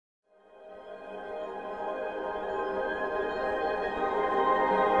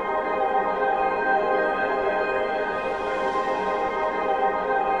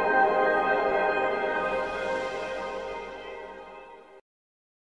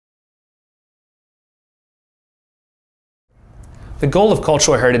The goal of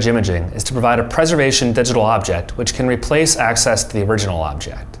cultural heritage imaging is to provide a preservation digital object which can replace access to the original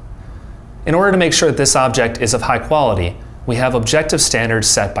object. In order to make sure that this object is of high quality, we have objective standards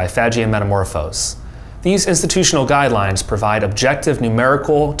set by FADGI and Metamorphose. These institutional guidelines provide objective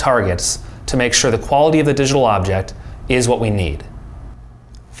numerical targets to make sure the quality of the digital object is what we need.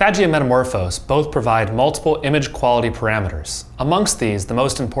 FADGI and Metamorphose both provide multiple image quality parameters. Amongst these, the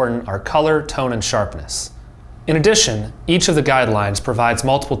most important are color, tone, and sharpness. In addition, each of the guidelines provides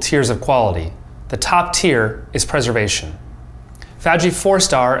multiple tiers of quality. The top tier is preservation. FADGI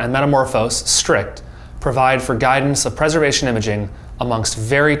 4-star and Metamorphose Strict provide for guidance of preservation imaging amongst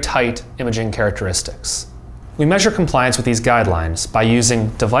very tight imaging characteristics. We measure compliance with these guidelines by using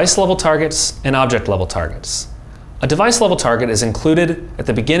device-level targets and object-level targets. A device-level target is included at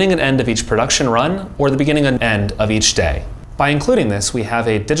the beginning and end of each production run or the beginning and end of each day. By including this, we have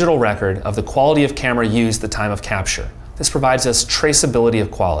a digital record of the quality of camera used at the time of capture. This provides us traceability of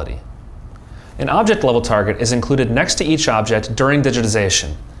quality. An object-level target is included next to each object during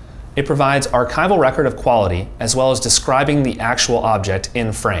digitization. It provides archival record of quality as well as describing the actual object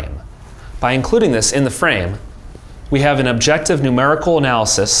in frame. By including this in the frame, we have an objective numerical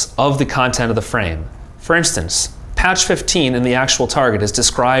analysis of the content of the frame. For instance, patch 15 in the actual target is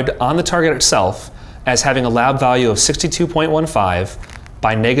described on the target itself as having a lab value of 62.15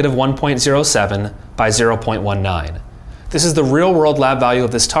 by -1.07 by 0.19. This is the real-world lab value of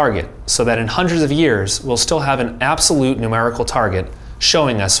this target, so that in hundreds of years, we'll still have an absolute numerical target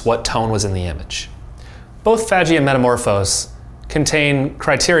showing us what tone was in the image. Both FADGI and Metamorphose contain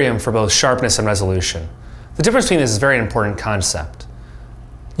criterion for both sharpness and resolution. The difference between this is a very important concept.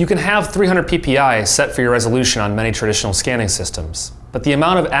 You can have 300 ppi set for your resolution on many traditional scanning systems, but the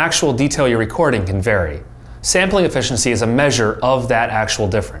amount of actual detail you're recording can vary. Sampling efficiency is a measure of that actual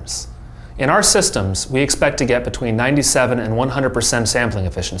difference. In our systems, we expect to get between 97 and 100% sampling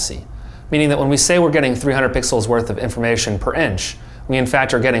efficiency, meaning that when we say we're getting 300 pixels worth of information per inch, we in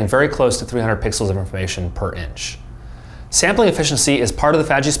fact are getting very close to 300 pixels of information per inch. Sampling efficiency is part of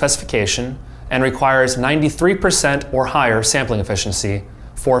the FADGI specification and requires 93% or higher sampling efficiency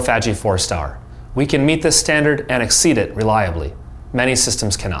for FADGI 4-star. We can meet this standard and exceed it reliably. Many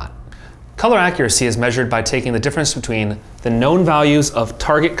systems cannot. Color accuracy is measured by taking the difference between the known values of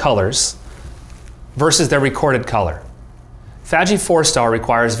target colors versus their recorded color. FADGI 4-star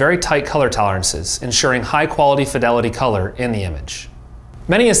requires very tight color tolerances, ensuring high quality fidelity color in the image.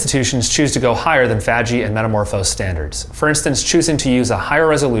 Many institutions choose to go higher than FADGI and Metamorphose standards, for instance choosing to use a higher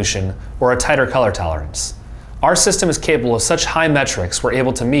resolution or a tighter color tolerance. Our system is capable of such high metrics we're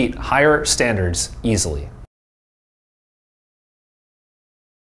able to meet higher standards easily.